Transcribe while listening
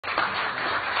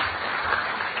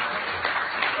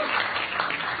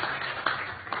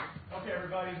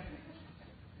everybody.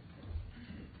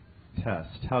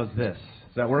 Test. How's this?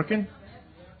 Is that working?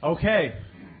 Okay.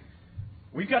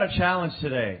 We've got a challenge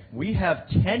today. We have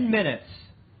 10 minutes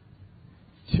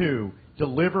to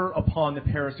deliver upon the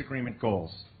Paris Agreement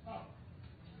goals.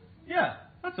 Yeah,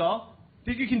 that's all.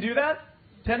 Think you can do that?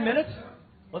 10 minutes?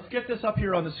 Let's get this up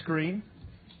here on the screen.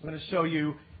 I'm going to show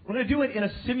you. We're going to do it in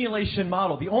a simulation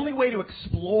model. The only way to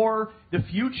explore the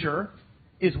future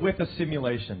is with a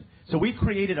simulation. So we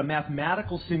created a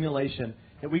mathematical simulation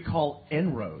that we call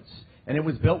En-ROADS. And it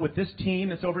was built with this team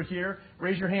that's over here.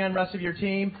 Raise your hand, rest of your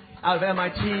team, out of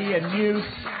MIT and Muse.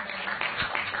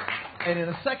 And in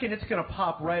a second, it's going to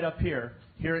pop right up here.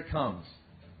 Here it comes.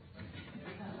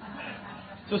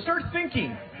 So start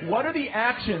thinking, what are the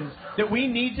actions that we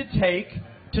need to take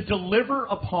to deliver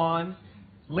upon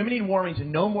limiting warming to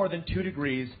no more than 2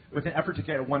 degrees with an effort to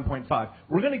get at 1.5?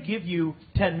 We're going to give you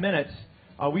 10 minutes.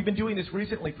 We've been doing this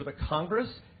recently for the Congress.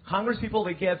 Congress people,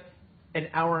 they get an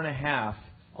hour and a half,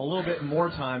 a little bit more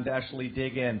time to actually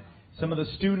dig in. Some of the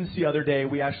students the other day,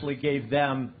 we actually gave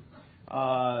them,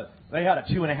 they had a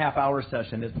 2.5-hour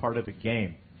session as part of the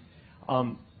game.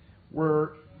 Oh,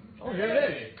 here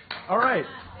it is. All right.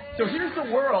 So here's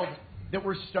the world that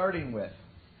we're starting with.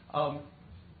 I'm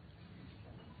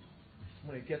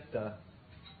going to get the...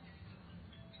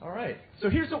 All right. So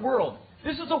here's the world.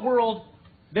 This is a world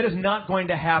that is not going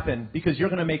to happen because you're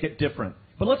going to make it different.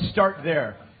 But let's start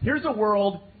there. Here's a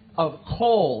world of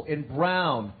coal in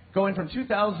brown going from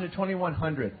 2000 to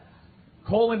 2100.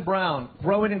 Coal in brown,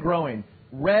 growing and growing.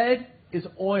 Red is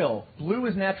oil. Blue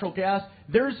is natural gas.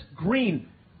 There's green,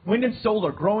 wind and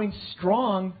solar, growing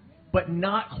strong, but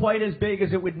not quite as big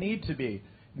as it would need to be.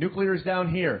 Nuclear is down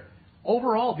here.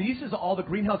 Overall, this is all the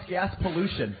greenhouse gas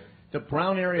pollution. The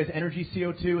brown area is energy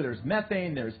CO2. There's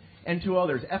methane. There's N2O.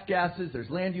 There's F gases. There's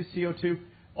land use CO2.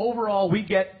 Overall, we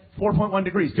get 4.1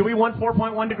 degrees. Do we want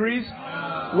 4.1 degrees?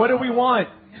 What do we want?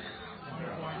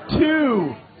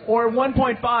 2 or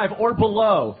 1.5 or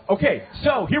below. Okay,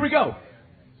 so here we go.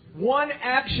 One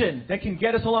action that can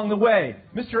get us along the way.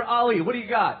 Mr. Ali, what do you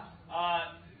got?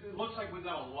 It looks like we've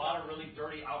got a lot of really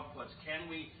dirty outputs. Can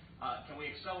we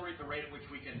accelerate the rate at which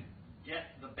we can get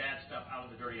the bad stuff out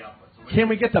of the dirty outputs? So can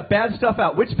we get the bad stuff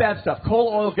out? Which bad stuff? Coal,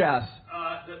 oil, gas?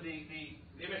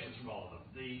 The emissions from all of them.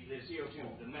 The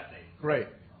CO2, the methane. Great.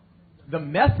 The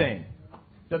methane.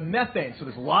 The methane. So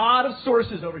there's a lot of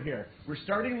sources over here. We're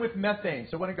starting with methane.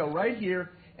 So I want to go right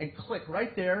here and click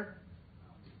right there.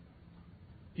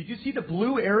 Did you see the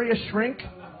blue area shrink?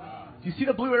 Do you see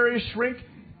the blue area shrink?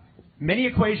 Many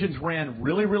equations ran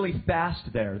really, really fast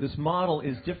there. This model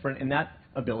is different in that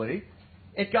ability.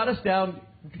 It got us down.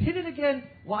 Hit it again.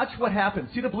 Watch what happens.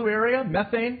 See the blue area?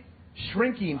 Methane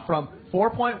shrinking from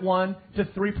 4.1 to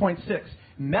 3.6.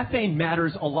 Methane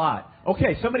matters a lot.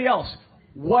 Okay, somebody else.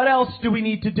 What else do we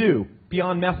need to do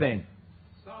beyond methane?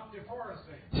 Stop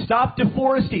deforesting. Stop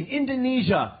deforesting.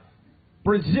 Indonesia,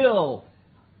 Brazil,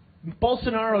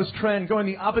 Bolsonaro's trend going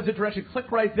the opposite direction. Click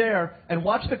right there and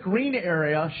watch the green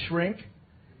area shrink.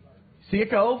 See it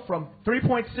go from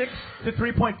 3.6 to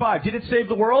 3.5. Did it save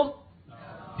the world? No.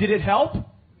 Did it help?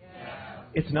 Yeah.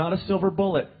 It's not a silver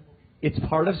bullet. It's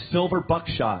part of silver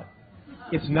buckshot.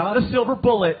 It's not a silver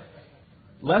bullet.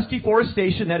 Less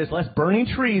deforestation, that is less burning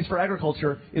trees for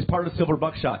agriculture, is part of silver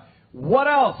buckshot. What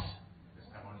else?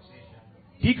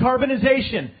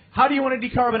 Decarbonization. How do you want to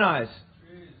decarbonize?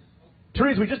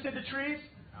 Trees. We just did the trees?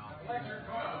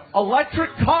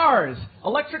 Electric cars.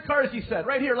 Electric cars, he said.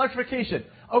 Right here, electrification.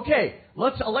 Okay,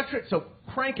 let's electric. So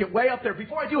crank it way up there.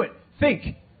 Before I do it,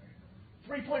 think.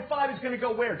 3.5 is going to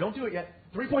go where? Don't do it yet.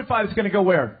 3.5 is going to go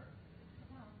where?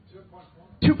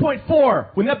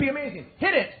 2.4. Wouldn't that be amazing?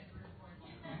 Hit it.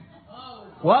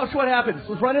 Watch what happens.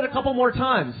 Let's run it a couple more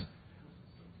times.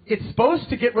 It's supposed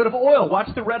to get rid of oil. Watch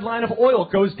the red line of oil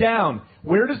goes down.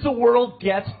 Where does the world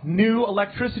get new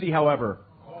electricity, however?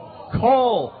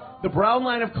 Coal. The brown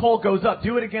line of coal goes up.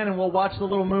 Do it again and we'll watch the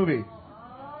little movie.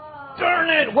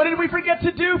 Darn it! What did we forget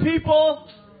to do, people?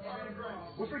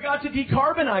 We forgot to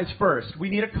decarbonize first. We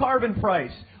need a carbon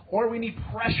price. Or we need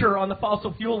pressure on the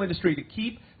fossil fuel industry to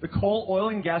keep the coal, oil,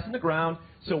 and gas in the ground.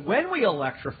 So when we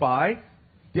electrify,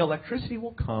 the electricity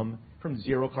will come from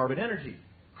zero carbon energy.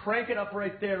 Crank it up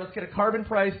right there. Let's get a carbon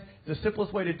price. It's the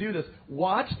simplest way to do this.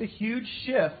 Watch the huge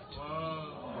shift.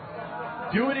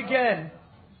 Do it again.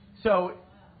 So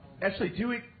actually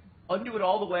undo it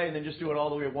all the way and then just do it all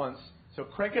the way at once. So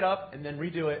crank it up and then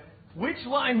redo it. Which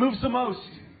line moves the most?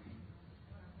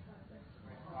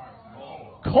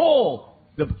 Coal.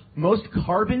 The most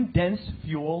carbon-dense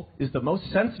fuel is the most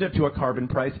sensitive to a carbon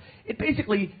price. It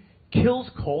basically kills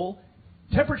coal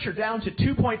temperature down to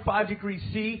 2.5 degrees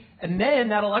C, and then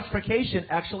that electrification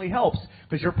actually helps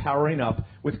because you're powering up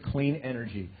with clean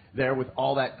energy there with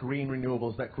all that green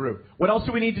renewables that grew. What else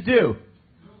do we need to do?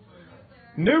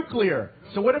 Nuclear.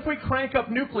 So what if we crank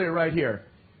up nuclear right here?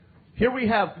 Here we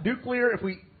have nuclear. If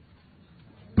we,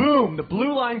 boom, the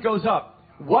blue line goes up.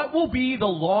 What will be the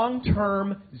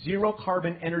long-term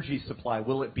zero-carbon energy supply?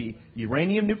 Will it be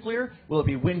uranium nuclear? Will it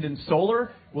be wind and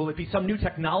solar? Will it be some new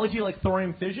technology like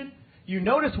thorium fission? You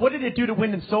notice, what did it do to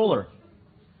wind and solar?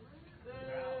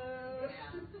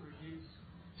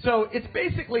 So it's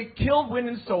basically killed wind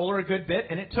and solar a good bit,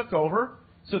 and it took over.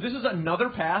 So this is another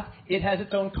path. It has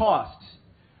its own costs.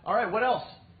 All right, what else?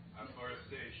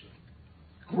 Afforestation.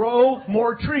 Grow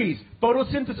more trees.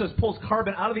 Photosynthesis pulls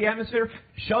carbon out of the atmosphere,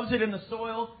 shoves it in the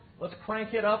soil. Let's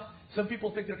crank it up. Some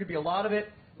people think there could be a lot of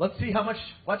it. Let's see how much.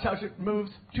 Watch how it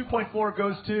moves. 2.4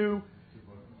 goes to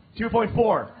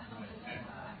 2.4.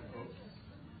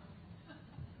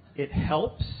 It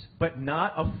helps, but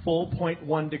not a full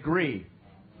 0.1 degree.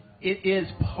 It is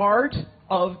part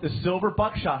of the silver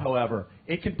buckshot, however.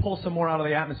 It can pull some more out of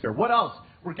the atmosphere. What else?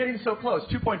 We're getting so close.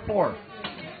 2.4.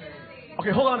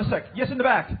 Okay, hold on a sec. Yes, in the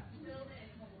back.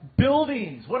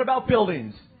 Buildings. What about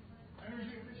buildings?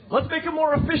 Let's make them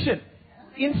more efficient.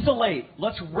 Insulate.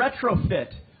 Let's retrofit.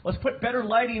 Let's put better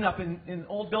lighting up in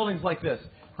old buildings like this.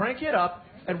 Crank it up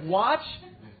and watch.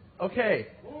 Okay.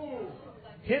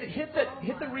 Hit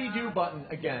the redo button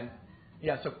again.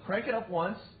 Yeah, so crank it up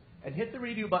once and hit the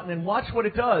redo button and watch what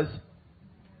it does.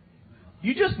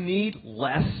 You just need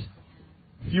less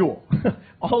fuel.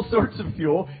 All sorts of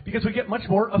fuel because we get much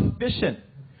more efficient.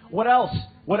 What else?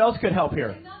 What else could help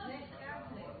here?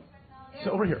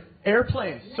 So over here,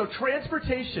 airplanes. So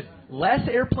transportation, less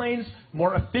airplanes,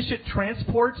 more efficient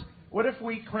transport. What if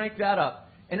we crank that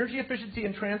up? Energy efficiency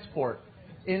in transport.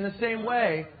 In the same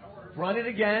way, run it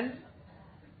again.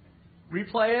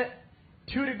 Replay it.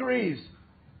 2 degrees.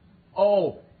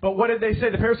 Oh, but what did they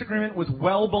say? The Paris Agreement was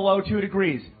well below 2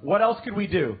 degrees. What else could we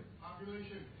do?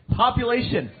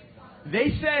 Population.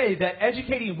 They say that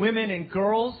educating women and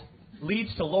girls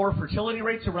leads to lower fertility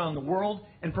rates around the world,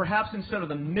 and perhaps instead of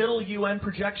the middle UN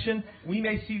projection, we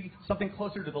may see something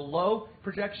closer to the low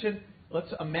projection.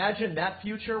 Let's imagine that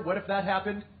future. What if that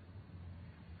happened?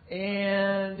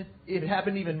 And it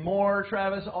happened even more,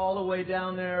 Travis, all the way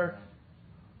down there.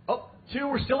 Oh, 2.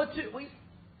 We're still at 2.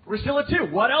 We're still at 2.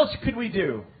 What else could we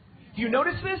do? Do you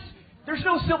notice this? There's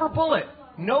no silver bullet.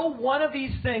 No one of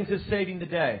these things is saving the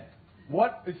day.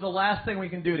 What is the last thing we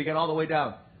can do to get all the way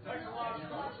down?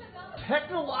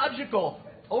 Technological.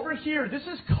 Over here, this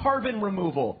is carbon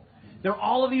removal. There are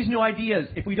all of these new ideas.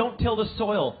 If we don't till the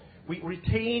soil, we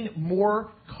retain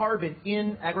more carbon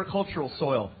in agricultural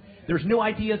soil. There's new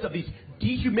ideas of these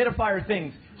dehumidifier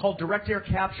things called direct air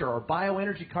capture or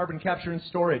bioenergy carbon capture and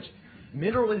storage.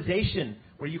 Mineralization,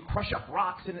 where you crush up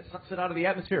rocks and it sucks it out of the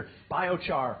atmosphere.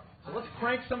 Biochar. So let's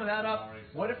crank some of that up.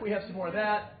 What if we have some more of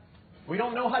that? We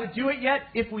don't know how to do it yet.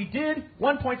 If we did,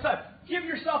 1.7. Give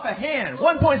yourself a hand.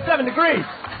 1.7 degrees.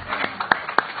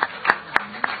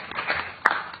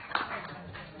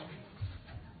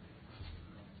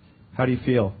 How do you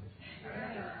feel?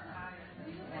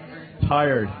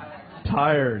 Tired.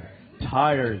 Tired.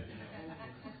 Tired.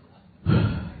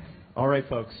 All right,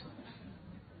 folks.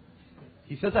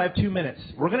 He says I have 2 minutes.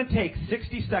 We're going to take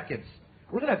 60 seconds.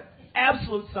 We're going to have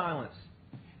absolute silence.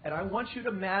 And I want you to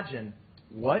imagine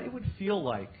what it would feel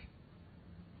like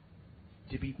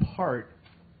to be part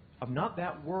of not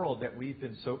that world that we've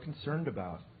been so concerned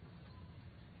about,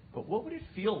 but what would it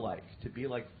feel like to be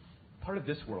like part of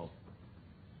this world?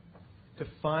 To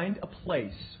find a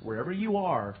place, wherever you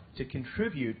are, to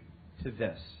contribute to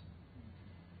this.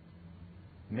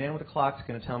 The man with the clock is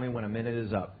going to tell me when a minute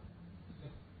is up.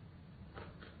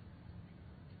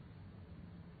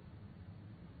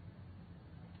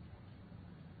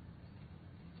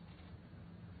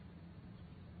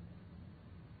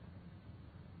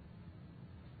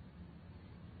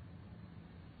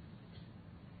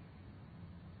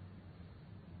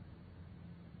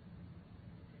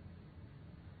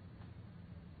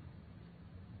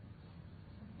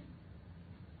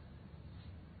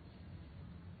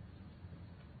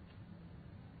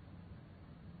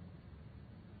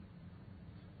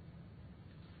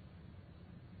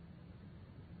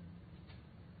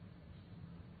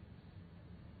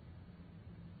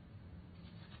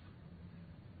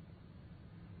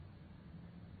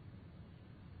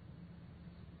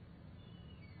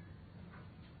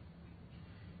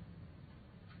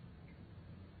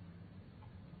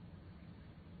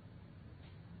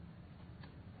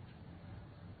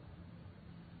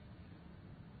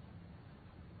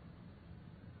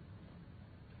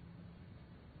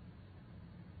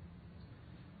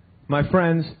 My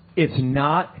friends, it's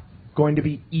not going to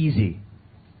be easy.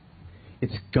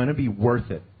 It's going to be worth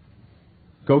it.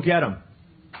 Go get them.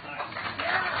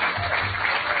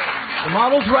 The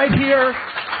model's right here.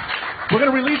 We're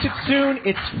going to release it soon.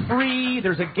 It's free.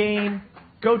 There's a game.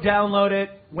 Go download it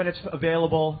when it's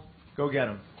available. Go get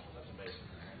them.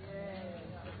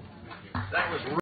 That was